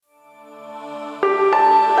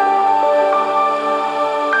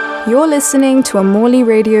You're listening to a Morley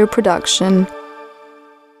Radio production.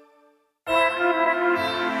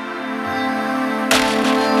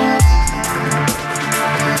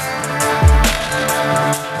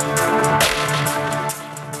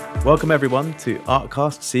 Welcome everyone to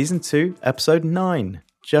Artcast Season 2, Episode 9.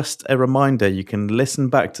 Just a reminder, you can listen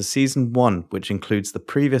back to Season 1, which includes the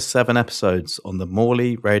previous 7 episodes on the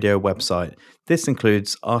Morley Radio website. This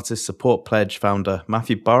includes Artist Support Pledge founder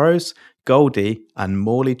Matthew Burrows, Goldie, and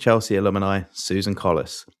Morley Chelsea alumni Susan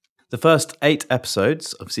Collis. The first 8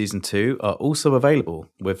 episodes of Season 2 are also available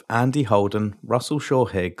with Andy Holden, Russell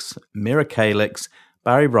Shaw-Higgs, Mira Calix,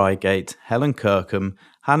 Barry Reigate, Helen Kirkham,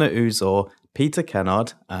 Hannah Uzor, Peter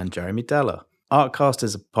Kennard, and Jeremy Deller. Artcast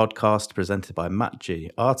is a podcast presented by Matt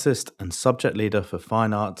G, artist and subject leader for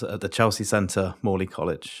fine art at the Chelsea Centre, Morley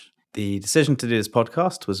College. The decision to do this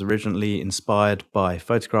podcast was originally inspired by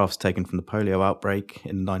photographs taken from the polio outbreak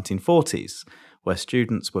in the 1940s, where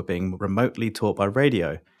students were being remotely taught by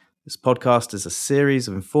radio. This podcast is a series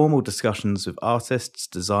of informal discussions with artists,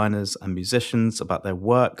 designers, and musicians about their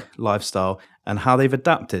work, lifestyle, and how they've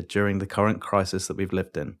adapted during the current crisis that we've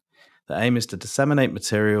lived in. The aim is to disseminate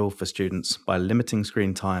material for students by limiting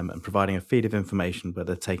screen time and providing a feed of information where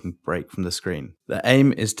they're taking a break from the screen. The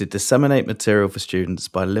aim is to disseminate material for students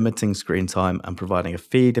by limiting screen time and providing a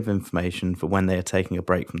feed of information for when they are taking a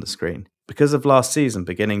break from the screen. Because of last season,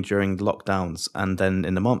 beginning during lockdowns and then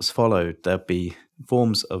in the months followed, there'll be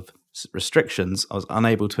forms of restrictions. I was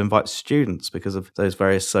unable to invite students because of those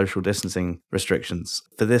various social distancing restrictions.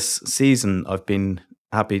 For this season, I've been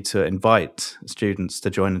happy to invite students to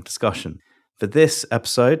join the discussion. For this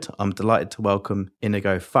episode, I'm delighted to welcome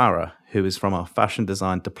Inigo Farah, who is from our Fashion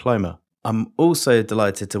Design Diploma. I'm also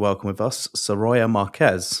delighted to welcome with us Soraya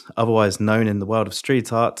Maquez, otherwise known in the world of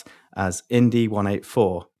street art as Indy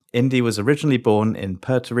 184. Indy was originally born in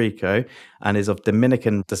Puerto Rico and is of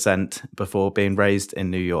Dominican descent before being raised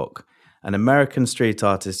in New York. An American street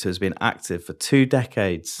artist who has been active for 2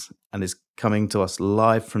 decades and is coming to us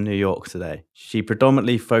live from New York today. She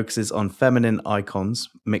predominantly focuses on feminine icons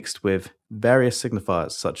mixed with various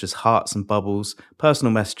signifiers such as hearts and bubbles,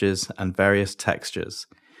 personal messages, and various textures.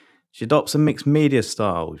 She adopts a mixed media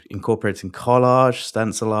style, incorporating collage,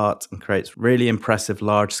 stencil art, and creates really impressive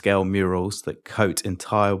large-scale murals that coat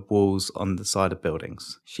entire walls on the side of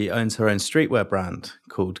buildings. She owns her own streetwear brand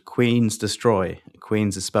called Kweenz Destroy.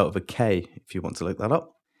 Kweenz is spelled with a K, if you want to look that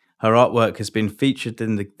up. Her artwork has been featured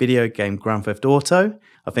in the video game Grand Theft Auto.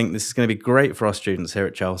 I think this is going to be great for our students here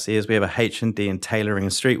at Chelsea as we have a H&D in tailoring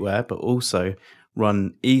and streetwear, but also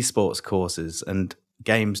run esports courses and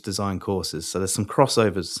games design courses. So there's some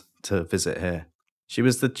crossovers to visit here. She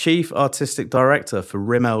was the Chief Artistic Director for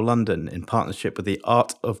Rimmell London in partnership with the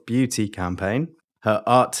Art of Beauty campaign. Her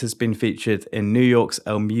art has been featured in New York's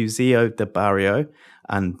El Museo de Barrio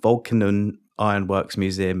and Volkingen Ironworks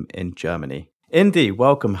Museum in Germany. Indy,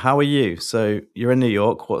 welcome. How are you? So you're in New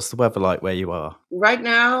York. What's the weather like where you are? Right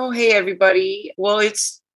now, hey everybody. Well,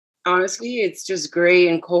 it's just gray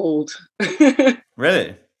and cold.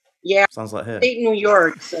 Really? Yeah. Sounds like here. I'm in New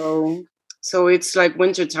York, so it's like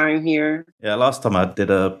wintertime here. Yeah, last time I did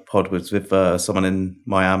a pod was with someone in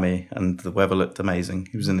Miami and the weather looked amazing.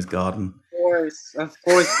 He was in his garden. Of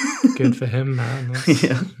course. Good for him, man.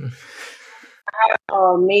 Yeah.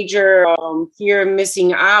 Major fear of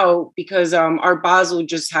missing out because our Basel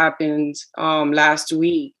just happened last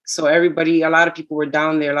week. So a lot of people were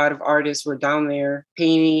down there. A lot of artists were down there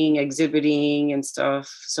painting, exhibiting and stuff.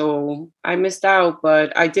 So I missed out,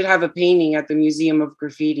 but I did have a painting at the Museum of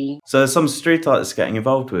Graffiti. So there's some street artists getting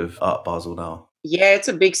involved with Art Basel now. Yeah, it's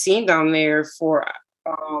a big scene down there for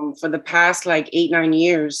the past like 8-9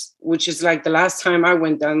 years, which is like the last time I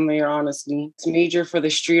went down there, honestly. It's major for the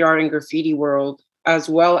street art and graffiti world, as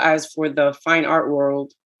well as for the fine art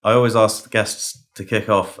world. I always ask the guests to kick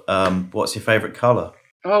off, what's your favorite color?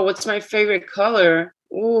 Oh, what's my favorite color?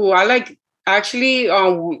 Ooh, I like, actually,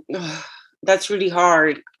 that's really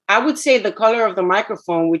hard. I would say the color of the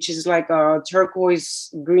microphone, which is like a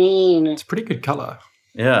turquoise green. It's a pretty good color.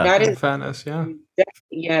 Yeah. That In is, fairness, yeah.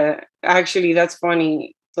 yeah, actually, that's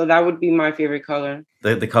funny. So that would be my favorite color.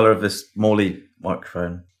 The color of this Morley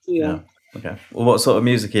microphone. Yeah. Okay. Well, what sort of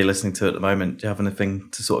music are you listening to at the moment? Do you have anything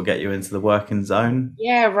to sort of get you into the working zone?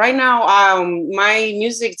 Yeah, right now, my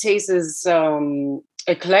music taste is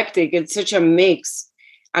eclectic. It's such a mix.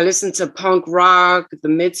 I listen to punk rock, the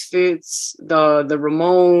Misfits, the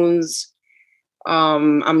Ramones.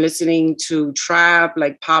 I'm listening to trap,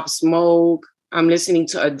 like Pop Smoke. I'm listening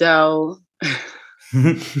to Adele.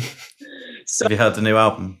 So, have you heard the new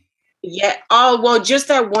album? Yeah. Oh, well, just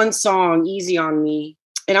that one song, Easy on Me.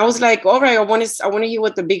 And I was like, all right, I want to hear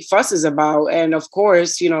what the big fuss is about. And of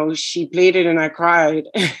course, she played it and I cried.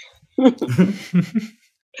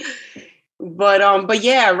 But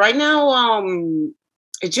yeah, right now,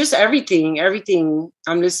 it's just everything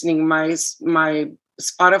I'm listening. My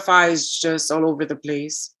Spotify is just all over the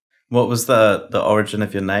place. What was the origin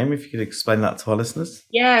of your name, if you could explain that to our listeners?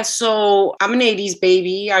 Yeah, so I'm an 80s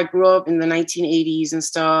baby. I grew up in the 1980s and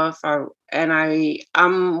stuff. I'm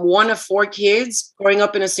one of 4 kids. Growing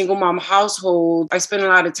up in a single mom household, I spent a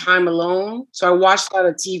lot of time alone. So I watched a lot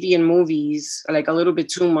of TV and movies, like a little bit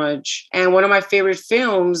too much. And one of my favorite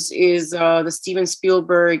films is the Steven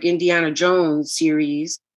Spielberg Indiana Jones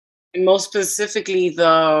series. And most specifically,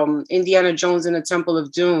 the Indiana Jones and the Temple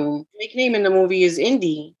of Doom. The nickname in the movie is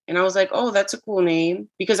Indy. And I was like, oh, that's a cool name.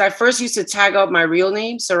 Because I first used to tag up my real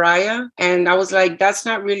name, Soraya. And I was like, that's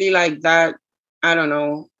not really like that. I don't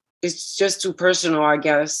know. It's just too personal, I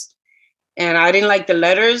guess. And I didn't like the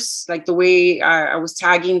letters, like the way I was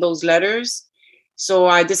tagging those letters. So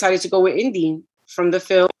I decided to go with Indy from the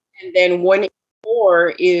film. And then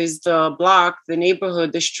 184 is the block, the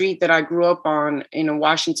neighborhood, the street that I grew up on in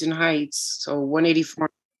Washington Heights. So 184.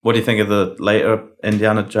 What do you think of the later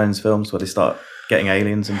Indiana Jones films where they start getting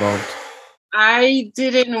aliens involved? I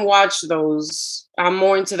didn't watch those. I'm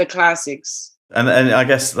more into the classics. And I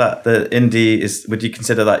guess that the indie is, would you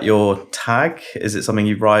consider that your tag? Is it something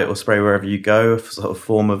you write or spray wherever you go, sort of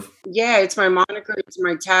form of? Yeah, it's my moniker, it's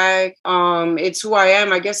my tag. It's who I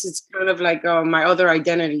am. I guess it's kind of like my other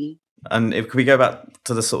identity. And if we go back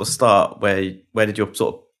to the sort of start, where did your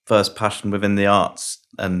sort of first passion within the arts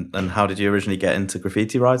and how did you originally get into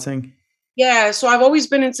graffiti writing? Yeah, so I've always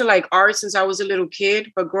been into like art since I was a little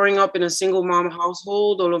kid, but growing up in a single mom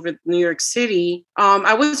household all over New York City,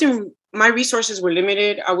 my resources were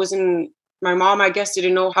limited. My mom, I guess,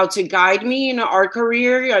 didn't know how to guide me in an art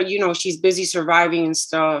career. She's busy surviving and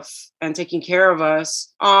stuff and taking care of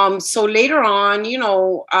us. So later on,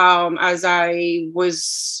 as I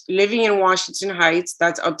was living in Washington Heights,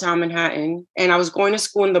 that's uptown Manhattan, and I was going to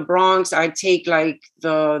school in the Bronx, I'd take like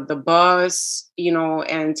the bus,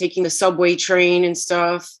 and taking the subway train and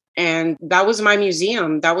stuff. And that was my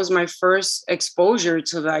museum. That was my first exposure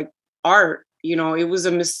to like art. It was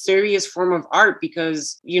a mysterious form of art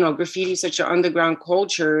because, graffiti is such an underground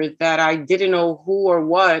culture that I didn't know who or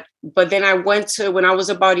what. But then when I was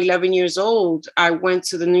about 11 years old, I went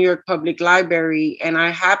to the New York Public Library and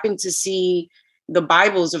I happened to see the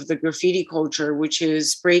Bibles of the graffiti culture, which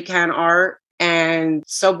is spray can art and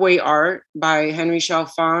subway art by Henry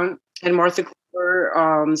Chalfant and Martha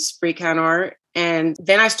Cooper, spray can art. And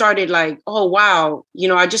then I started like, oh, wow.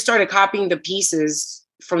 I just started copying the pieces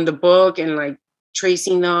from the book and like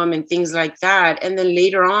tracing them and things like that. And then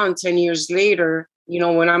later on, 10 years later,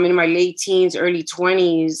 when I'm in my late teens, early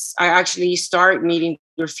 20s, I actually start meeting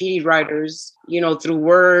graffiti writers, through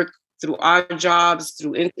work, through odd jobs,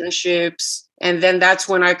 through internships. And then that's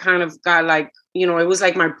when I kind of got like, it was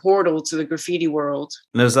like my portal to the graffiti world.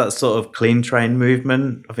 And there was that sort of clean train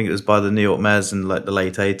movement. I think it was by the New York mayors in like the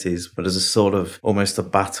late 80s, but there's a sort of almost a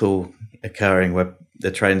battle occurring where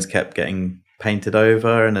the trains kept getting painted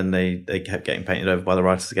over and then they kept getting painted over by the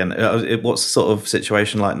writers again. What's the sort of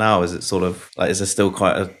situation like now? Is it sort of like, is there still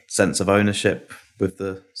quite a sense of ownership with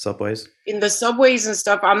the subways? In the subways and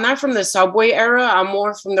stuff, I'm not from the subway era. I'm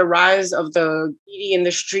more from the rise of the graffiti in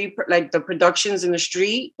the street, like the productions in the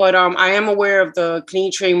street. But I am aware of the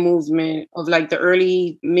clean train movement of like the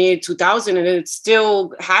early mid 2000s, and it's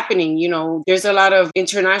still happening. There's a lot of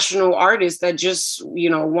international artists that just,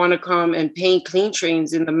 want to come and paint clean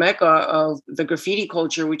trains in the mecca of the graffiti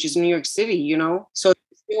culture, which is New York City, So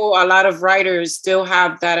still, a lot of writers still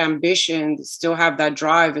have that ambition, still have that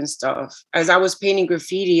drive and stuff. As I was painting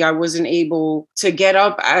graffiti, I wasn't able to get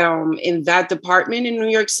up in that department in New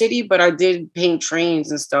York City, but I did paint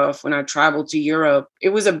trains and stuff when I traveled to Europe. It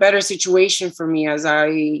was a better situation for me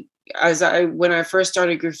when I first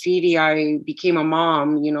started graffiti, I became a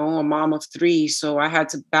mom, a mom of 3. So I had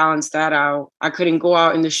to balance that out. I couldn't go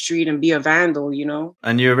out in the street and be a vandal,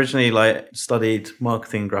 And you originally studied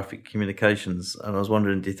marketing and graphic communications. And I was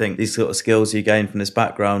wondering, do you think these sort of skills you gained from this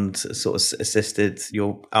background sort of assisted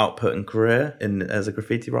your output and career as a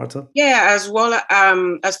graffiti writer? Yeah, as well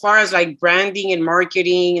as far as like branding and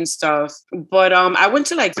marketing and stuff. But I went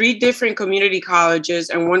to like 3 different community colleges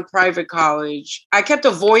and 1 private college. I kept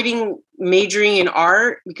avoiding considering majoring in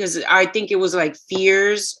art because I think it was like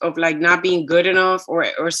fears of like not being good enough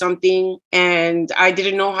or something. And I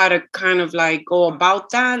didn't know how to kind of like go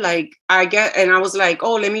about that. Like and I was like,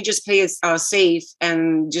 oh, let me just play it safe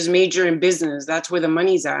and just major in business. That's where the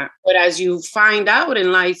money's at. But as you find out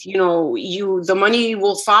in life, the money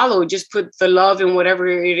will follow. Just put the love in whatever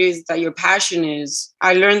it is that your passion is.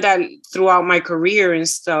 I learned that throughout my career and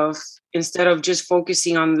stuff, instead of just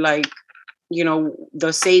focusing on like,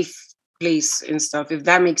 the safe place and stuff, if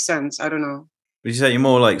that makes sense. I don't know. Would you say you're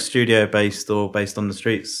more like studio based or based on the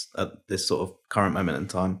streets at this sort of current moment in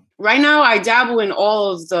time? Right now, I dabble in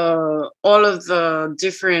all of the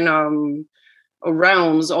different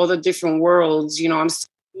realms, all the different worlds. I'm still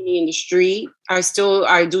in the street. I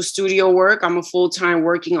do studio work. I'm a full-time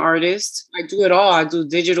working artist. I do it all. I do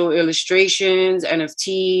digital illustrations,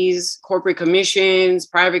 NFTs, corporate commissions,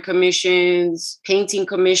 private commissions, painting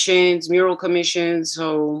commissions, mural commissions.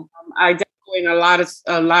 So I dabble in a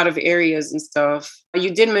lot of areas and stuff. You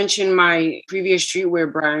did mention my previous streetwear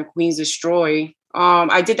brand, Kweenz Destroy.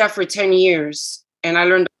 I did that for 10 years and I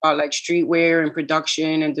learned about like streetwear and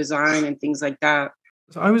production and design and things like that.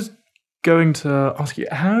 So I was going to ask you,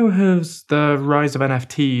 how has the rise of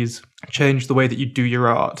NFTs changed the way that you do your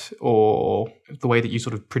art or the way that you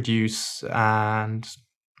sort of produce and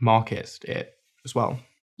market it as well?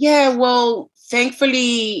 Yeah, well,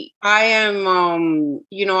 thankfully, I am,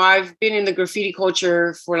 I've been in the graffiti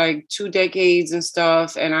culture for like 2 decades and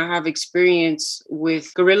stuff, and I have experience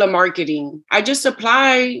with guerrilla marketing. I just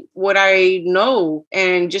apply what I know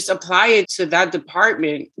and just apply it to that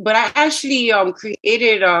department. But I actually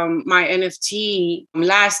created my NFT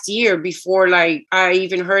last year before like I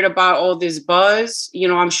even heard about all this buzz.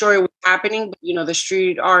 I'm sure it was happening, but the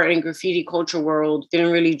street art and graffiti culture world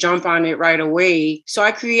didn't really jump on it right away. So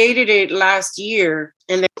I created it last year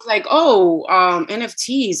and they was like, oh,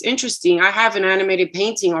 NFTs, interesting. I have an animated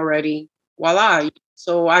painting already. Voila.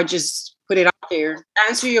 So I just put it out there. To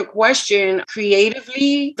answer your question,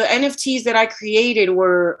 creatively, the NFTs that I created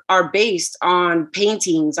are based on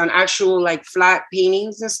paintings, on actual like flat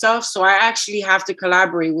paintings and stuff. So I actually have to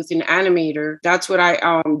collaborate with an animator. That's what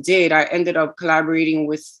I did. I ended up collaborating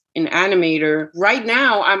with an animator. Right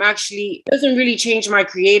now, it doesn't really change my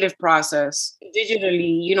creative process.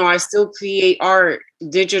 Digitally, I still create art,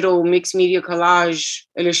 digital mixed media collage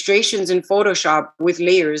illustrations in Photoshop with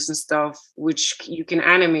layers and stuff, which you can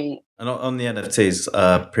animate. And on the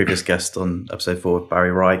NFTs, previous guest on episode 4, Barry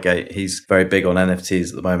Rygate, he's very big on NFTs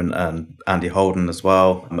at the moment, and Andy Holden as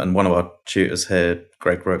well. And one of our tutors here,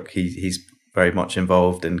 Greg Rook, he's very much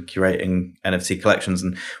involved in curating NFT collections.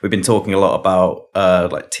 And we've been talking a lot about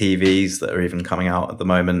like TVs that are even coming out at the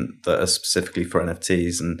moment that are specifically for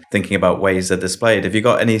NFTs and thinking about ways they're displayed. Have you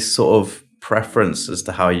got any sort of preference as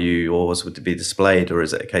to how yours would be displayed, or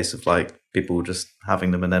is it a case of like people just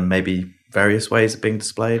having them and then maybe various ways of being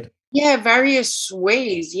displayed? Yeah, various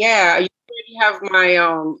ways. Yeah. I have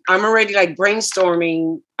I'm already like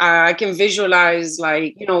brainstorming. I can visualize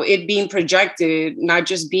like, it being projected, not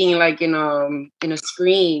just being like in a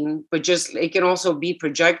screen, but just it can also be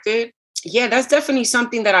projected. Yeah, that's definitely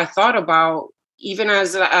something that I thought about. Even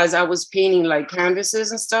as I was painting like canvases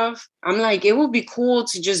and stuff, I'm like, it would be cool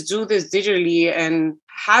to just do this digitally and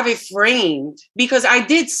have it framed. Because I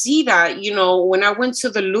did see that, when I went to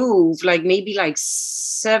the Louvre, like maybe like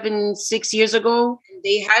 6 years ago,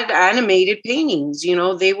 they had animated paintings, they're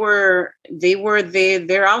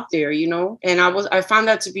out there, and I found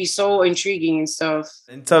that to be so intriguing and stuff.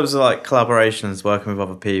 In terms of like collaborations, working with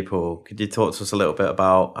other people, could you talk to us a little bit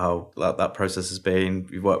about how that process has been?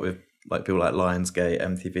 You've worked with like people like Lionsgate,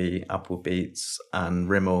 MTV, Apple Beats, and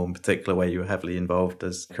Rimmell in particular, where you were heavily involved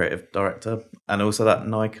as creative director, and also that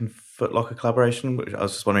Nike and Foot Locker collaboration, which I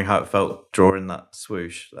was just wondering how it felt drawing that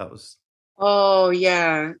swoosh. Oh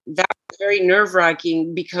yeah, that was very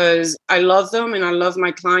nerve-wracking because I love them and I love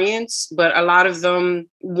my clients, but a lot of them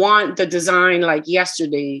want the design like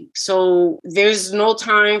yesterday. So there's no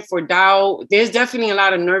time for doubt. There's definitely a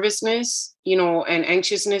lot of nervousness, and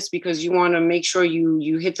anxiousness because you want to make sure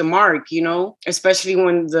you hit the mark, especially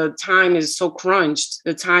when the time is so crunched.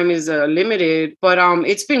 The time is limited, but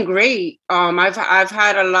it's been great. I've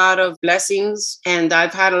had a lot of blessings and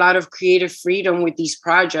I've had a lot of creative freedom with these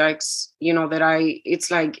projects, it's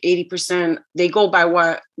like 80%. They go by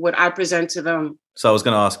what I present to them. So I was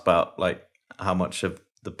going to ask about like how much of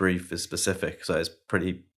the brief is specific. So it's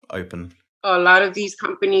pretty open. A lot of these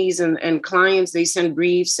companies and clients, they send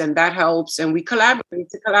briefs and that helps. And we collaborate.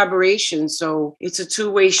 It's a collaboration. So it's a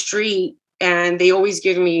two-way street. And they always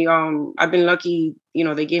give me, I've been lucky,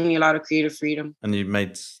 they gave me a lot of creative freedom. And you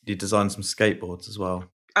designed some skateboards as well.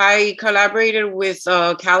 I collaborated with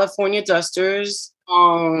California Dusters.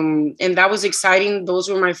 And that was exciting. Those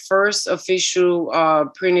were my first official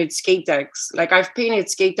printed skate decks. Like I've painted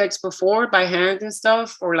skate decks before by hand and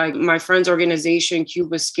stuff, or like my friend's organization,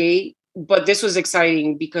 Cuba Skate. But this was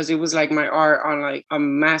exciting because it was like my art on like a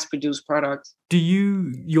mass-produced product. Do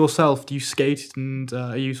you skate, and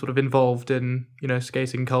are you sort of involved in,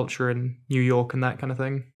 skating culture in New York and that kind of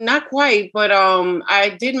thing? Not quite, but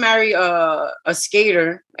I did marry a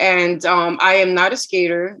skater, and I am not a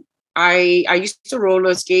skater. I used to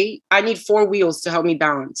roller skate. I need 4 wheels to help me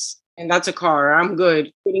balance. And that's a car. I'm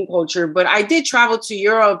good. Skating culture. But I did travel to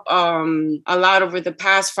Europe a lot over the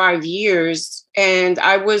past 5 years. And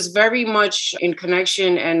I was very much in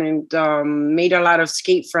connection and made a lot of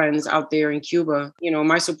skate friends out there in Cuba.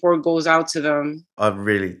 My support goes out to them. I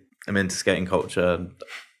really am into skating culture,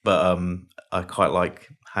 but I quite like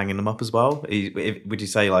hanging them up as well. Would you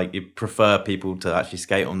say like you prefer people to actually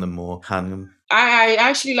skate on them or hang them? I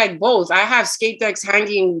actually like both. I have skate decks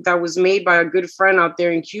hanging that was made by a good friend out there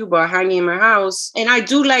in Cuba, hanging in my house. And I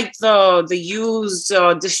do like the used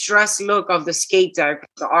distressed look of the skate deck,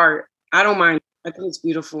 the art. I don't mind. I think it's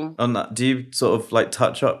beautiful. On that, do you sort of like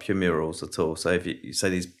touch up your murals at all? So if you say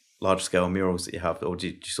these large scale murals that you have, or do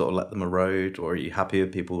you sort of let them erode, or are you happy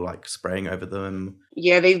with people like spraying over them?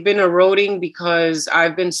 Yeah, they've been eroding because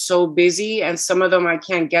I've been so busy, and some of them I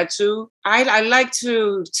can't get to. I like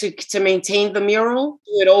to maintain the mural,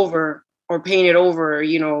 do it over or paint it over,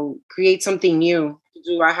 create something new.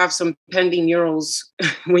 I have some pending murals.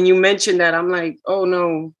 When you mentioned that, I'm like, oh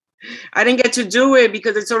no, I didn't get to do it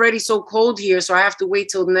because it's already so cold here. So I have to wait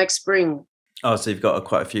till next spring. Oh, so you've got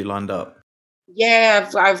quite a few lined up. Yeah,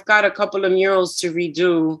 I've got a couple of murals to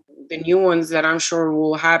redo, the new ones that I'm sure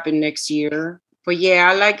will happen next year. But yeah,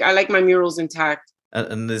 I like my murals intact.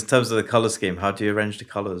 And in terms of the color scheme, how do you arrange the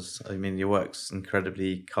colors? I mean, your work's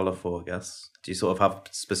incredibly colorful, I guess. Do you sort of have a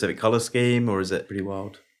specific color scheme, or is it pretty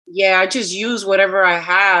wild? Yeah, I just use whatever I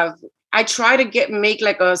have. I try to make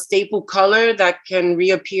like a staple color that can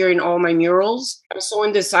reappear in all my murals. I'm so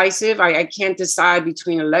indecisive. I can't decide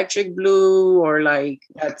between electric blue or like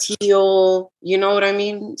a teal. You know what I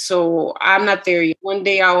mean? So I'm not there yet. One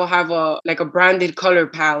day I will have a branded color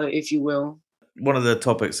palette, if you will. One of the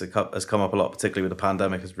topics that has come up a lot, particularly with the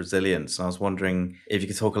pandemic, is resilience. And I was wondering if you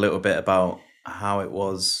could talk a little bit about how it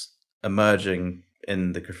was emerging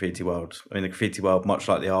in the graffiti world. I mean, the graffiti world, much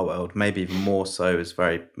like the art world, maybe even more so, is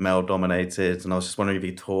very male dominated. And I was just wondering if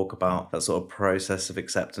you could talk about that sort of process of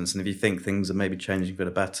acceptance, and if you think things are maybe changing for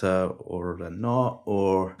the better or they're not,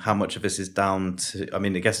 or how much of this is down to, I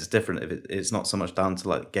mean, I guess it's different if it's not so much down to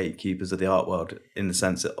like gatekeepers of the art world in the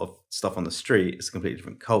sense of stuff on the street. It's a completely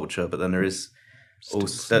different culture, but then there is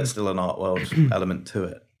still an art world element to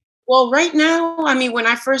it. Well, right now, I mean, when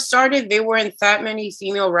I first started, there weren't that many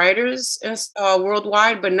female writers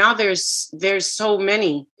worldwide, but now there's so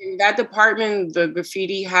many. In that department, the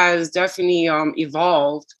graffiti has definitely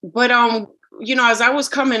evolved. But as I was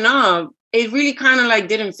coming up, it really kind of like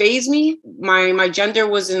didn't faze me. My gender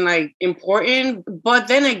wasn't like important. But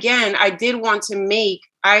then again, I did want to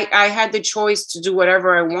I had the choice to do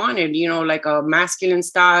whatever I wanted, like a masculine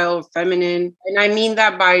style, feminine. And I mean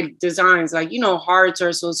that by designs, like, hearts are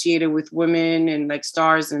associated with women and like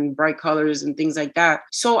stars and bright colors and things like that.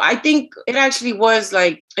 So I think it actually was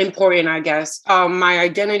like important, I guess. My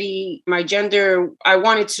identity, my gender, I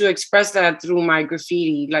wanted to express that through my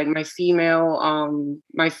graffiti, like my female,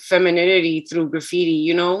 my femininity through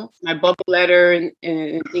graffiti, my bubble letter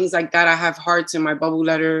and things like that. I have hearts in my bubble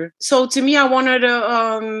letter. So to me, I wanted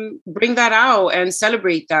to bring that out and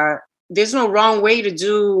celebrate that. There's no wrong way to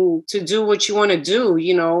do what you want to do,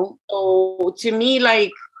 So to me,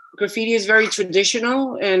 like, graffiti is very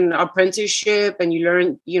traditional and apprenticeship, and you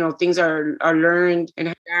learn, things are learned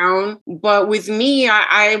and down. But with me,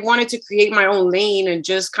 I wanted to create my own lane and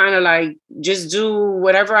just kind of like just do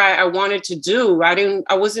whatever I wanted to do.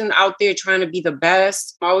 I wasn't out there trying to be the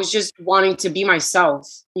best. I was just wanting to be myself,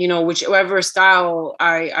 whichever style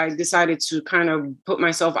I decided to kind of put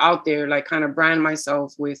myself out there, like kind of brand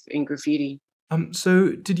myself with in graffiti.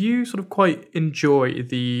 So did you sort of quite enjoy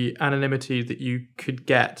the anonymity that you could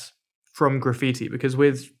get from graffiti? Because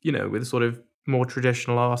with sort of more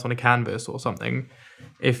traditional art on a canvas or something,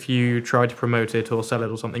 if you try to promote it or sell it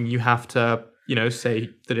or something, you have to, say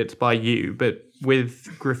that it's by you. But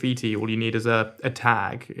with graffiti, all you need is a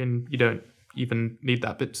tag, and you don't even need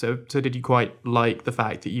that. But so did you quite like the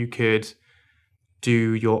fact that you could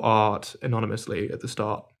do your art anonymously at the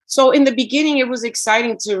start? So in the beginning, it was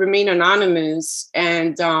exciting to remain anonymous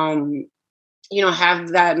and, have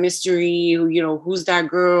that mystery, who's that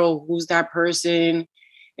girl, who's that person.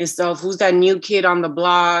 and stuff. Who's that new kid on the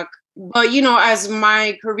block? But, you know, as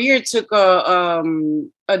my career took a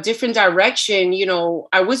different direction, you know,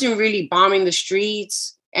 I wasn't really bombing the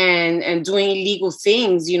streets and doing illegal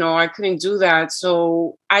things. You know, I couldn't do that.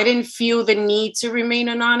 So I didn't feel the need to remain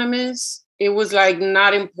anonymous. It was like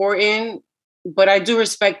not important. But I do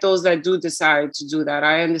respect those that do decide to do that.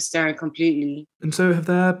 I understand completely. And so have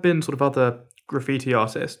there been sort of other graffiti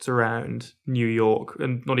artists around New York,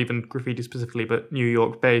 and not even graffiti specifically, but New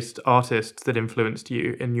York-based artists that influenced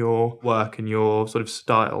you in your work and your sort of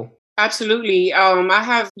style? Absolutely. I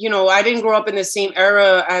have, you know, I didn't grow up in the same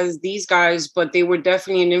era as these guys, but they were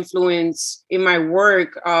definitely an influence in my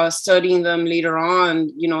work, studying them later on,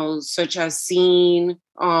 you know, such as Scene,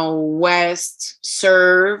 West,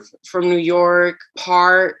 Serve from New York,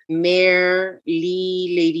 Part, Mare,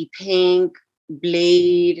 Lee, Lady Pink,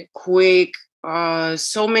 Blade, Quick,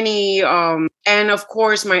 so many, and of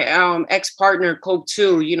course my ex-partner Coke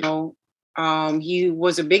too, you know. He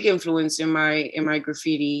was a big influence in my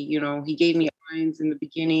graffiti. You know, he gave me lines in the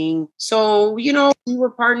beginning. So, you know, we were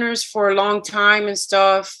partners for a long time and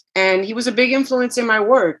stuff. And he was a big influence in my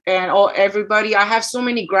work. And everybody, I have so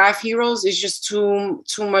many graph heroes. It's just too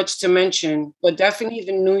much to mention. But definitely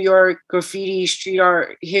the New York graffiti street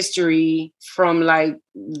art history from like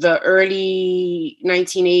the early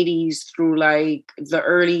 1980s through like the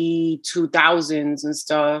early 2000s and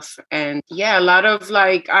stuff. And yeah, a lot of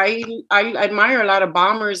like, I admire a lot of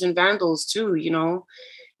bombers and vandals too, you know,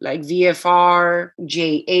 like VFR,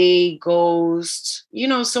 JA, Ghost, you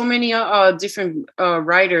know, so many different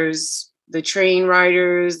writers, the train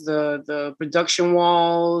writers, the production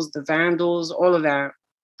walls, the vandals, all of that.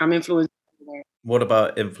 I'm influenced. What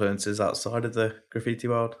about influences outside of the graffiti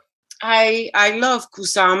world? I love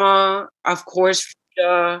Kusama, of course,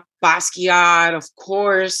 Frida, Basquiat, of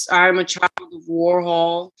course. I'm a child of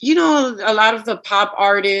Warhol. You know, a lot of the pop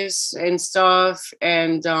artists and stuff.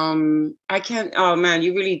 And I can't, oh man,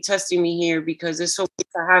 you're really testing me here because there's so much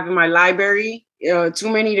I have in my library.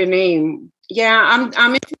 Too many to name. Yeah,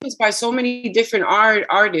 I'm influenced by so many different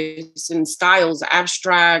artists and styles,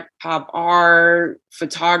 abstract, pop art,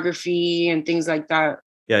 photography, and things like that.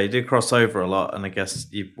 Yeah, you do cross over a lot, and I guess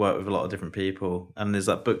you've worked with a lot of different people. And there's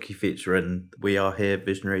that book you feature in, We Are Here,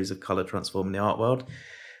 Visionaries of Colour Transforming the Art World,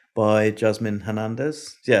 by Jasmine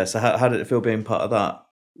Hernandez. Yeah, so how did it feel being part of that?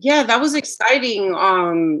 Yeah, that was exciting.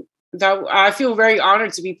 That I feel very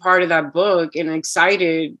honored to be part of that book and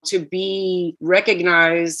excited to be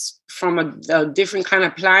recognized from a different kind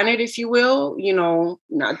of planet, if you will. You know,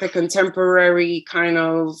 not the contemporary kind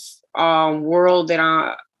of world that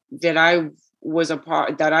I was a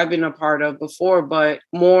part, that I've been a part of before, but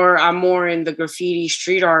I'm more in the graffiti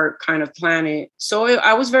street art kind of planet. So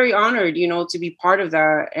I was very honored, you know, to be part of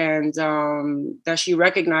that, and that she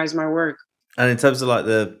recognized my work. And in terms of like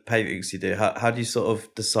the paintings you do, how do you sort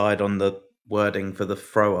of decide on the wording for the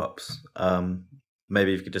throw ups?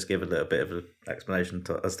 Maybe if you could just give a little bit of an explanation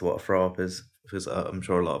as to what a throw up is, because I'm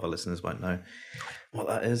sure a lot of our listeners won't know what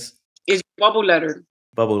that is. It's bubble letter.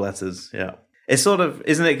 Bubble letters, yeah. It's sort of,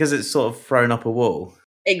 isn't it, because it's sort of thrown up a wall?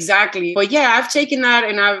 Exactly. But yeah, I've taken that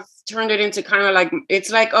and I've turned it into kind of like, it's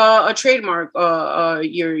like a trademark,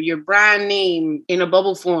 your brand name in a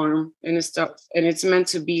bubble form and stuff. And it's meant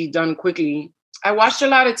to be done quickly. I watched a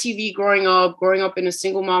lot of TV growing up in a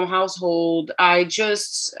single mom household. I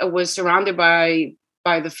just was surrounded by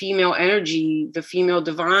the female energy, the female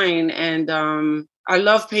divine. And I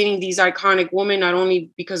love painting these iconic women, not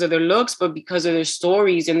only because of their looks, but because of their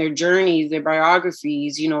stories and their journeys, their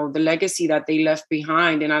biographies, you know, the legacy that they left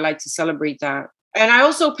behind. And I like to celebrate that. And I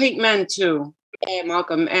also paint men too.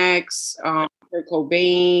 Malcolm X, Kurt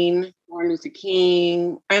Cobain, Martin Luther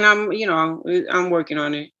King. And I'm working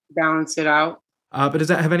on it, balance it out. But does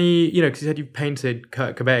that have any, you know, because you said you painted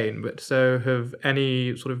Kurt Cobain, but so have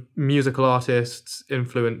any sort of musical artists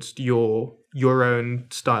influenced your own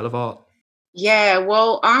style of art? Yeah,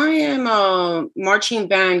 well, I am a marching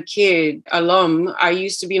band kid, alum. I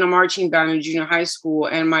used to be in a marching band in junior high school,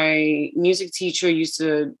 and my music teacher used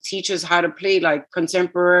to teach us how to play like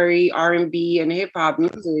contemporary R&B and hip hop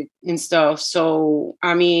music and stuff. So,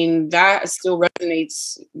 I mean, that still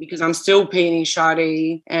resonates because I'm still painting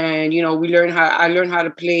Sade, and you know, I learned how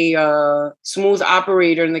to play smooth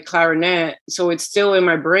operator in the clarinet. So it's still in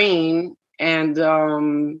my brain,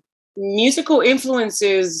 and musical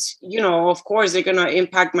influences, you know, of course, they're gonna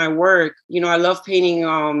impact my work. You know, I love painting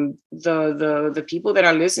the people that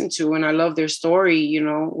I listen to, and I love their story, you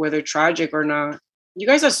know, whether tragic or not. You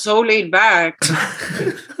guys are so laid back.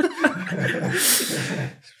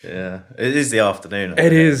 Yeah, it is the afternoon.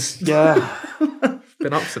 It is, yeah.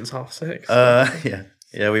 Been up since 6:30.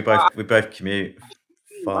 Yeah, we both commute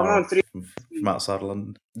I'm far on 3. from outside of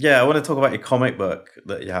London. Yeah, I want to talk about your comic book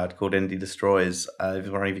that you had called Indie Destroys. I was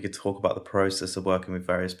wondering if you could talk about the process of working with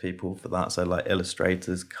various people for that. So like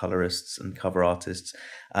illustrators, colorists and cover artists,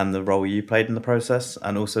 and the role you played in the process.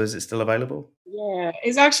 And also, is it still available? Yeah,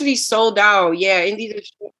 it's actually sold out. Yeah, Indie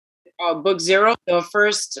Destroy, book 0, the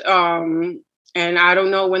first, and I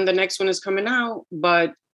don't know when the next one is coming out,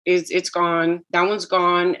 but it's gone. That one's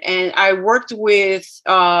gone. And I worked with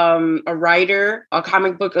a writer, a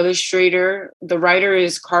comic book illustrator. The writer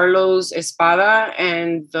is Carlos Espada,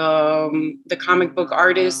 and the comic book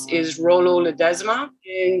artist is Rolo Ledesma.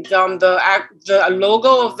 And the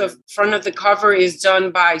logo of the front of the cover is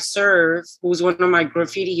done by Serve, who's one of my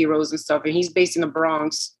graffiti heroes and stuff, and he's based in the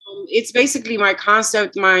Bronx. It's basically my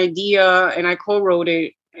concept, my idea, and I co-wrote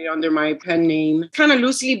it under my pen name, kind of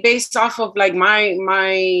loosely based off of like my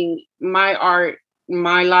art,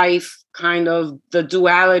 my life, kind of the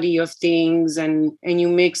duality of things, and you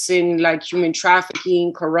mix in like human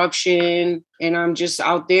trafficking, corruption, and I'm just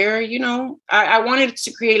out there, I wanted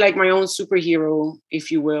to create like my own superhero, if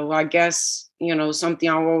you will, I guess, something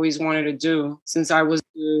I always wanted to do since I was,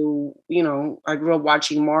 I grew up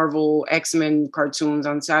watching Marvel, X-Men cartoons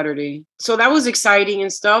on Saturday. So that was exciting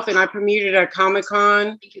and stuff. And I premiered it at Comic-Con.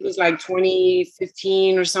 I think it was like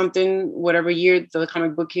 2015 or something, whatever year the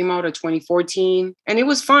comic book came out, or 2014. And it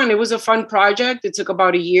was fun. It was a fun project. It took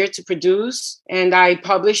about a year to produce. And I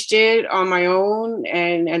published it on my own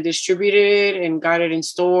and distributed it and got it in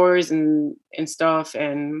stores and stuff.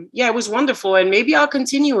 And yeah, it was wonderful. And maybe I'll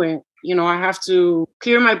continue it. I have to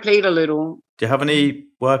clear my plate a little. Do you have any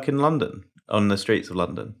work in London, on the streets of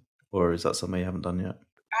London? Or is that something you haven't done yet?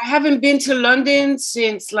 I haven't been to London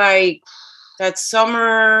since like that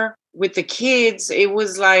summer with the kids. It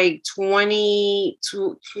was like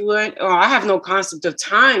 22. I have no concept of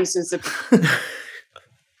time since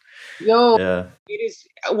yeah. It is.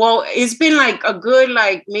 Well, it's been like a good,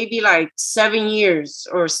 like maybe like 7 years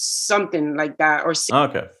or something like that, or 6.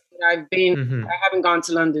 Okay. I haven't gone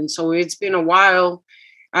to London, so it's been a while.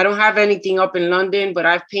 I don't have anything up in London, but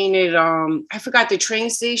I've painted, I forgot the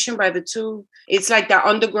train station by the Tube. It's like that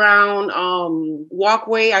underground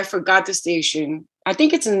walkway. I forgot the station. I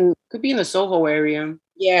think could be in the Soho area.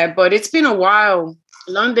 Yeah, but it's been a while.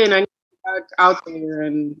 London, I need to get out there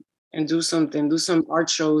and do some art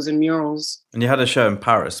shows and murals. And you had a show in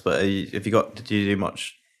Paris, but did you do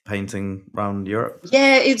much painting around Europe?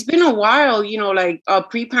 Yeah, it's been a while, like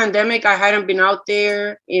pre-pandemic, I hadn't been out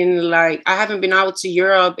there I haven't been out to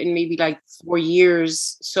Europe in maybe like 4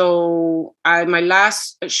 years. So my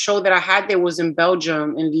last show that I had there was in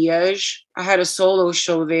Belgium, in Liège. I had a solo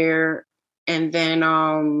show there. And then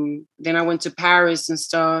I went to Paris and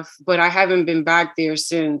stuff, but I haven't been back there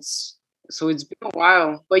since. So it's been a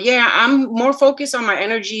while. But yeah, I'm more focused on my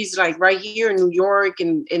energies like right here in New York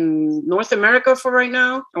and in North America for right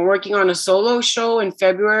now. I'm working on a solo show in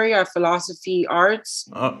February at Philosophy Arts.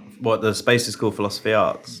 The space is called Philosophy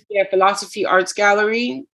Arts? Yeah, Philosophy Arts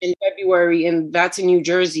Gallery in February, and that's in New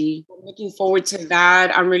Jersey. I'm looking forward to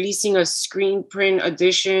that. I'm releasing a screen print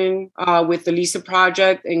edition with the Lisa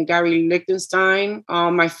Project and Gary Lichtenstein.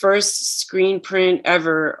 My first screen print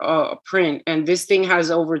ever print, and this thing has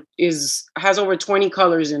over 20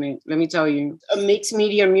 colors in it. Let me tell you, a mixed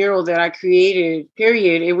media mural that I created.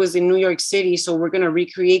 Period. It was in New York City, so we're gonna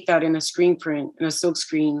recreate that in a screen print, in a silk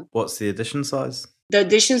screen. What's the edition size? The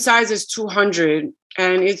edition size is 200.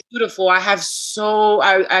 And it's beautiful. I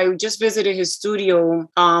just visited his studio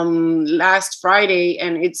last Friday,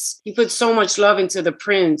 and he put so much love into the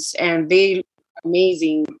prints, and they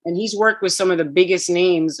amazing. And he's worked with some of the biggest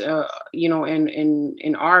names,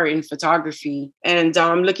 in art, in photography. And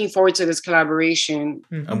I'm looking forward to this collaboration.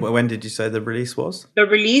 Mm-hmm. And when did you say the release was? The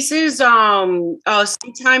release is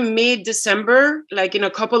sometime mid-December, like in a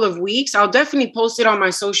couple of weeks. I'll definitely post it on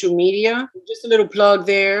my social media. Just a little plug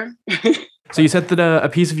there. So you said that a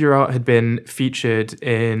piece of your art had been featured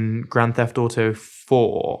in Grand Theft Auto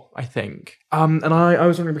 4, I think. And I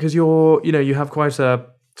was wondering, because you have quite a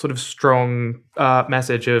sort of strong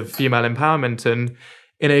message of female empowerment, and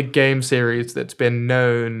in a game series that's been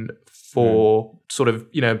known for sort of,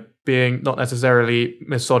 being not necessarily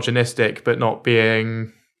misogynistic, but not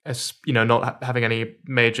being, not having any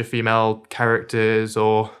major female characters,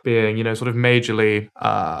 or being, sort of majorly,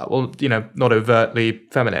 not overtly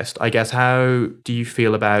feminist, I guess. How do you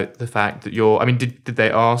feel about the fact that did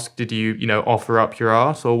they ask, did you, offer up your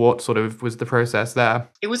art, or what sort of was the process there?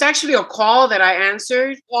 It was actually a call that I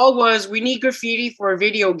answered. The call was, we need graffiti for a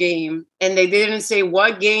video game. And they didn't say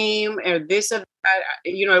what game or this or that.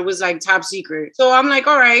 It was like top secret. So I'm like,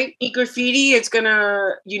 all right, you need graffiti?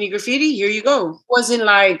 You need graffiti? Here you go. It wasn't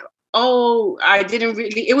like, Oh, I didn't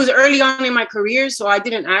really. It was early on in my career, so I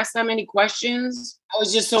didn't ask that many questions. I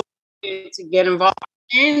was just so excited to get involved.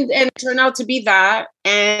 And it turned out to be that.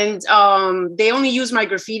 And they only use my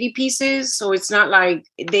graffiti pieces. So it's not like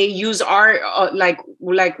they use art like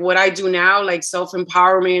what I do now, like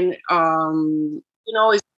self-empowerment.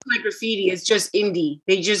 It's like graffiti. It's just indie.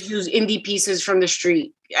 They just use indie pieces from the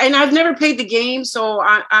street. And I've never played the game. So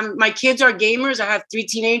my kids are gamers. I have 3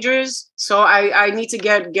 teenagers. So I need to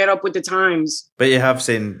get up with the times. But have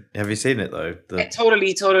you seen it though?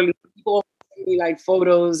 Totally. People like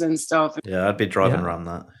photos and stuff. Yeah, I'd be driving around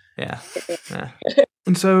that. Yeah.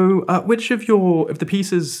 And so, which of the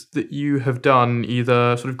pieces that you have done,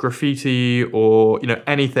 either sort of graffiti or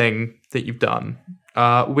anything that you've done,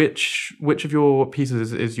 which of your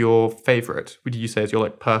pieces is your favorite? Would you say is your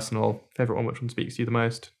personal favorite one? Which one speaks to you the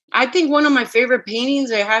most? I think one of my favorite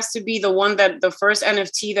paintings, it has to be the one the first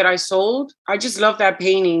NFT that I sold. I just love that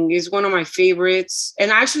painting. It's one of my favorites.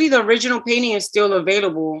 And actually the original painting is still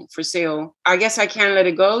available for sale. I guess I can't let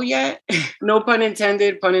it go yet. No pun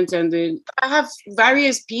intended. I have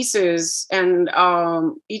various pieces and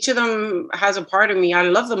each of them has a part of me. I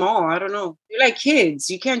love them all. I don't know. They're like kids.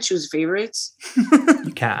 You can't choose favorites.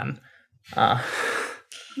 You can.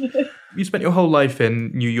 You spent your whole life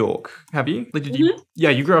in New York, have you? Did you? Yeah,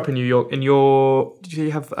 you grew up in New York. Did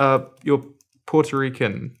you have your Puerto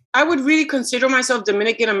Rican? I would really consider myself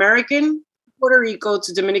Dominican American, Puerto Rico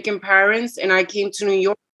to Dominican parents, and I came to New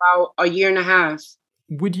York about a year and a half.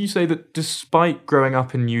 Would you say that despite growing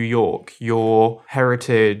up in New York, your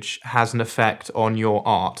heritage has an effect on your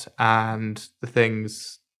art and the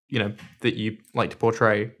things that you like to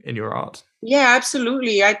portray in your art? Yeah,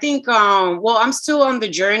 absolutely. I think, I'm still on the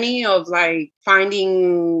journey of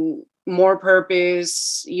finding more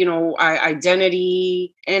purpose,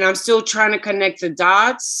 identity, and I'm still trying to connect the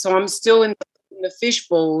dots. So I'm still in the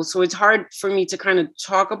fishbowl. So it's hard for me to kind of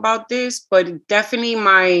talk about this, but definitely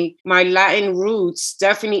my Latin roots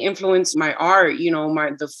definitely influence my art,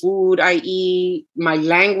 the food I eat, my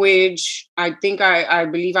language. I think I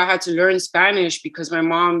believe I had to learn Spanish because my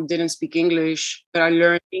mom didn't speak English, but I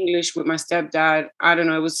learned English with my stepdad. I don't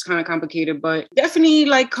know, it was kind of complicated, but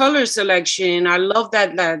definitely color selection. I love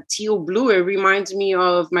that teal blue. It reminds me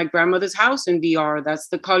of my grandmother's house in DR. That's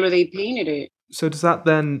the color they painted it. So does that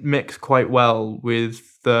then mix quite well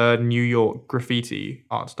with the New York graffiti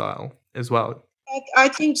art style as well? I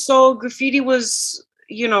think so. Graffiti was,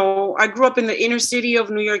 I grew up in the inner city of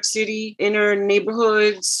New York City, inner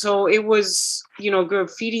neighborhoods. So it was,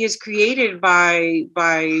 graffiti is created by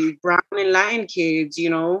brown and Latin kids,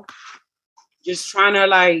 just trying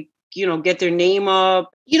to get their name up.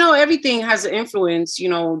 Everything has an influence,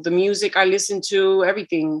 the music I listen to,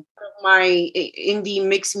 everything. My indie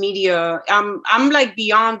mixed media, I'm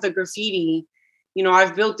beyond the graffiti.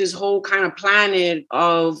 I've built this whole kind of planet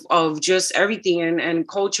of just everything, and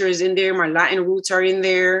culture is in there. My Latin roots are in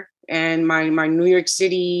there, and my New York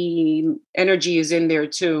City energy is in there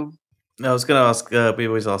too. I was going to ask, we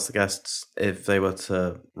always ask the guests if they were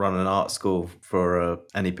to run an art school for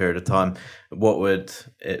any period of time, what would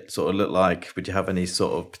it sort of look like? Would you have any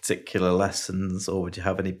sort of particular lessons, or would you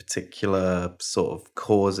have any particular sort of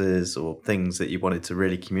causes or things that you wanted to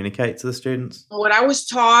really communicate to the students? What I was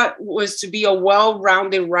taught was to be a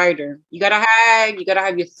well-rounded writer. You got to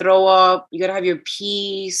have your throw up, you got to have your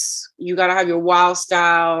piece, you got to have your wild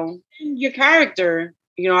style, your character.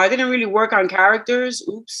 I didn't really work on characters.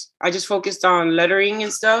 Oops. I just focused on lettering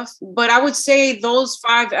and stuff. But I would say those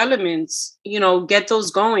 5 elements, get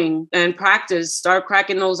those going and practice, start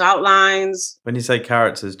cracking those outlines. When you say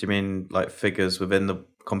characters, do you mean figures within the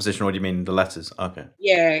composition, or do you mean the letters? Okay.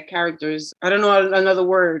 Yeah, characters. I don't know another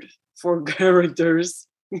word for characters.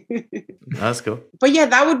 That's cool. But yeah,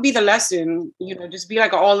 that would be the lesson, just be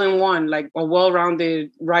an all-in-one, a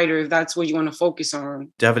well-rounded writer, if that's what you want to focus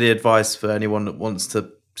on. Do you have any advice for anyone that wants to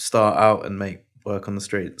start out and make work on the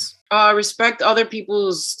streets? Respect other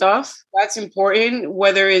people's stuff. That's important.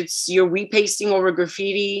 Whether it's you're repasting over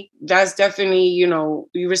graffiti, that's definitely,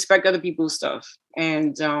 you respect other people's stuff.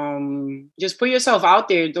 And just put yourself out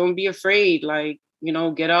there. Don't be afraid.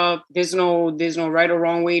 Get up. There's no right or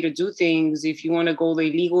wrong way to do things. If you want to go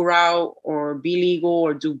the legal route or be legal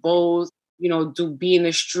or do both, be in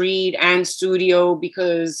the street and studio,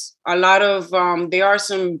 because a lot of, there are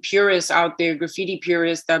some purists out there, graffiti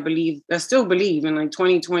purists that still believe in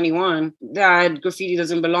 2021 that graffiti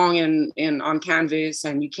doesn't belong on canvas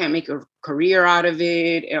and you can't make a career out of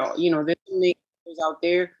it. There's out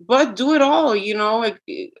there, but do it all,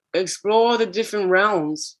 explore the different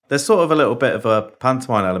realms. There's sort of a little bit of a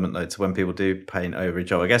pantomime element though to when people do paint over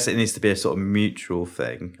each other. I guess it needs to be a sort of mutual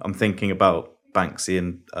thing. I'm thinking about Banksy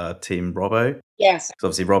and Team Robbo. Yes. So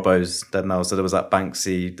obviously Robbo's dead now. So there was that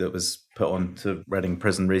Banksy that was put on to Reading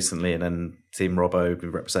Prison recently, and then Team Robbo, who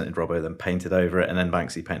represented Robbo, then painted over it, and then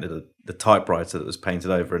Banksy painted the typewriter that was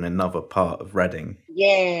painted over in another part of Reading.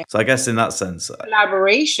 Yeah. So I guess in that sense,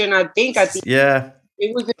 collaboration. I think yeah,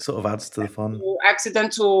 it was sort of adds to the fun.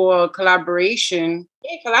 Accidental collaboration.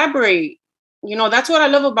 Yeah, collaborate. You know, that's what I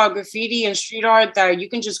love about graffiti and street art, that you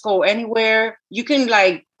can just go anywhere. You can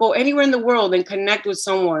like go anywhere in the world and connect with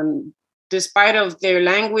someone, despite of their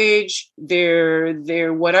language,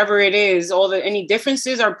 their whatever it is. Any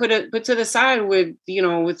differences are put to the side with, you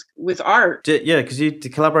know, with art. Yeah, because you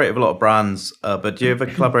collaborate with a lot of brands, but do you ever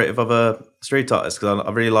collaborate with other street artists? Because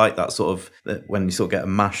I really like that sort of when you sort of get a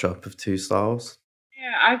mashup of two styles.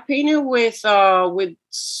 Yeah, I've painted with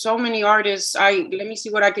so many artists. Let me see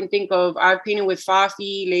what I can think of. I've painted with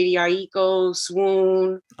Fafi, Lady Aiko,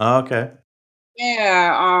 Swoon. Oh, okay.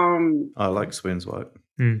 Yeah. I like Swoon's work.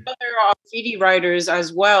 Other graffiti writers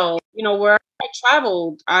as well. You know, where I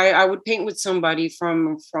traveled, I would paint with somebody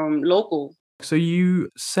from local. So you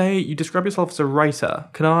say you describe yourself as a writer.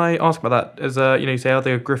 Can I ask about that? As you say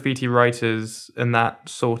other graffiti writers and that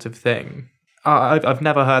sort of thing. I've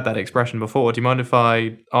never heard that expression before. Do you mind if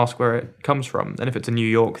I ask where it comes from? And if it's a New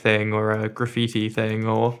York thing or a graffiti thing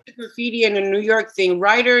or... Graffiti and a New York thing.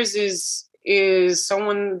 Writers is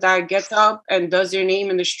someone that gets up and does their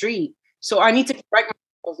name in the street. So I need to correct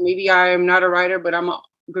myself. Maybe I am not a writer, but I'm a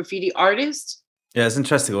graffiti artist. Yeah, it's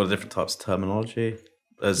interesting, all the different types of terminology.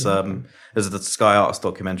 There's the Sky Arts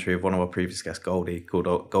documentary of one of our previous guests, Goldie,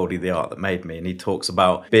 called Goldie the Art That Made Me, and he talks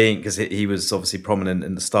about being, because he was obviously prominent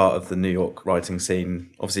in the start of the New York writing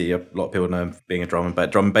scene. Obviously, a lot of people know him being a drum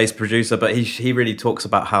and bass producer, but he really talks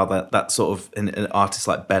about how that sort of an artists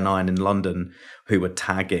like Ben9 in London who were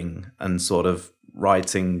tagging and sort of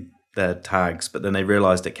writing their tags, but then they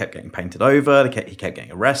realized it kept getting painted over, he kept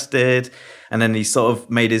getting arrested, and then he sort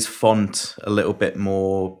of made his font a little bit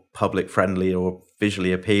more public friendly or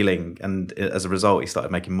visually appealing, and as a result he started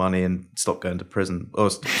making money and stopped going to prison or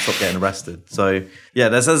stopped getting arrested. So yeah,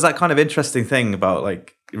 there's that kind of interesting thing about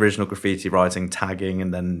like original graffiti writing, tagging,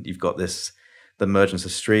 and then you've got the emergence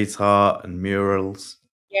of street art and murals.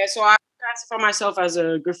 Yeah, so I classify myself as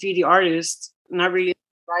a graffiti artist, not really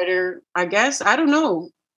a writer, I guess. I don't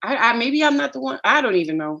know. I maybe I'm not the one. I don't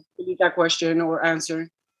even know that question or answer.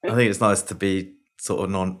 I think it's nice to be sort of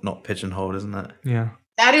not pigeonholed, isn't it? Yeah.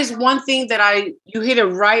 That is one thing that you hit it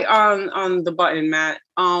right on the button, Matt.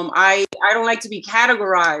 I don't like to be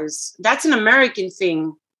categorized. That's an American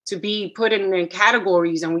thing, to be put in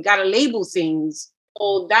categories, and we got to label things.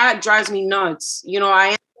 So that drives me nuts. You know, I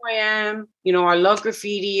am who I am. You know, I love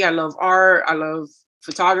graffiti. I love art. I love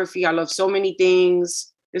photography. I love so many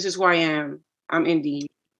things. This is who I am. I'm indie.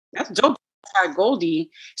 That's dope. Goldie.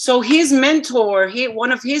 So his mentor,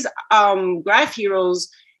 one of his graph heroes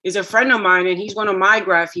is a friend of mine, and he's one of my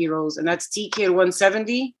graph heroes, and that's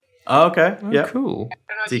TK170. Oh, okay. Yeah. Cool.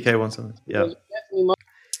 TK170. Yeah.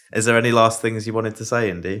 Is there any last things you wanted to say,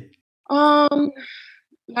 Indy?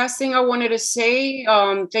 Last thing I wanted to say,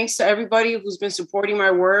 thanks to everybody who's been supporting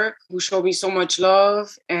my work, who showed me so much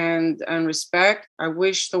love and respect. I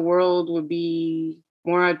wish the world would be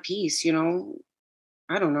more at peace, you know?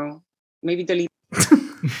 I don't know. Maybe delete.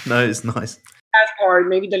 No, it's nice. Last part.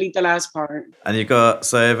 Maybe delete the last part. And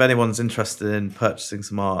so if anyone's interested in purchasing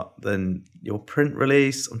some art, then your print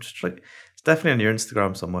release, it's definitely on your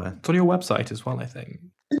Instagram somewhere. It's on your website as well, I think.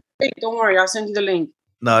 Don't worry, I'll send you the link.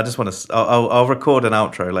 No, I just want to. I'll record an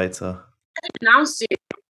outro later. I announced it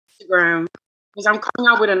on Instagram because I'm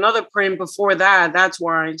coming out with another print before that. That's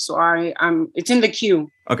why. So it's in the queue.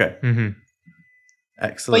 Okay. Mm-hmm.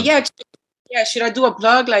 Excellent. But yeah. Should I do a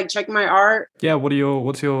plug? Like, check my art. Yeah. What's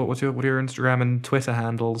your Instagram and Twitter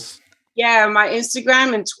handles? Yeah, my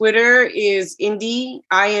Instagram and Twitter is Indie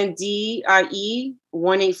INDIE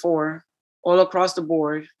 184 all across the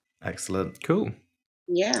board. Excellent. Cool.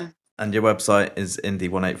 Yeah. And your website is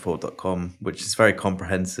indie184.com, which is very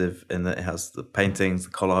comprehensive in that it has the paintings,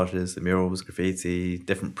 the collages, the murals, graffiti,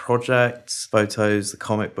 different projects, photos, the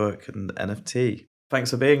comic book, and the NFT. Thanks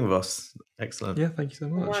for being with us. Excellent. Yeah, thank you so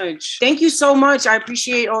much. Thank you so much. I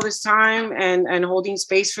appreciate all this time and holding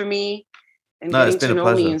space for me and getting to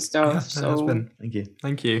know me and stuff. Yeah, Thank you.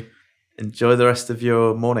 Thank you. Enjoy the rest of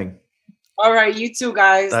your morning. All right, you too,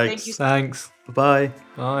 guys. Thanks. Thank you. Thanks. Bye-bye.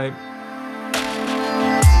 Bye.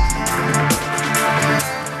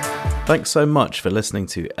 Thanks so much for listening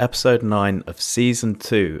to episode 9 of season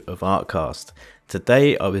 2 of Artcast.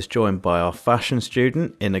 Today I was joined by our fashion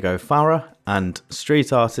student Inigo Farah and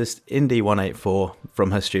street artist Indie184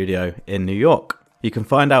 from her studio in New York. You can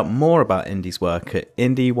find out more about Indy's work at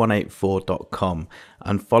indy184.com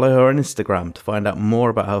and follow her on Instagram to find out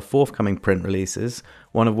more about her forthcoming print releases,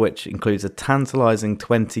 one of which includes a tantalising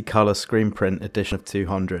 20-colour screen print edition of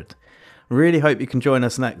 200. Really hope you can join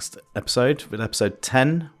us next episode with episode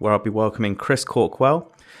 10, where I'll be welcoming Chris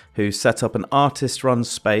Corkwell, who set up an artist-run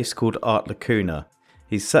space called Art Lacuna.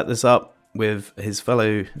 He's set this up with his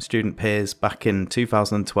fellow student peers back in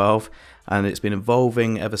 2012, and it's been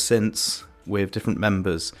evolving ever since with different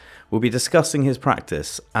members. We'll be discussing his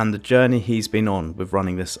practice and the journey he's been on with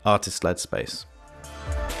running this artist-led space.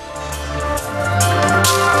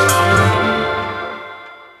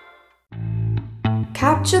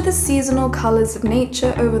 Capture the seasonal colours of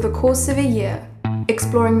nature over the course of a year,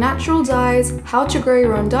 exploring natural dyes, how to grow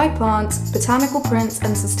your own dye plants, botanical prints,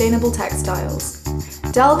 and sustainable textiles.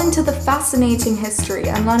 Delve into the fascinating history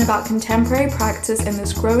and learn about contemporary practice in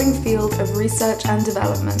this growing field of research and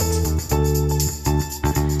development.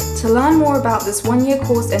 To learn more about this one-year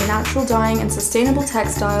course in natural dyeing and sustainable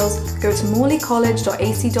textiles, go to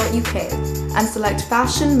morleycollege.ac.uk and select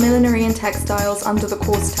Fashion, Millinery and Textiles under the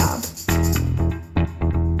course tab.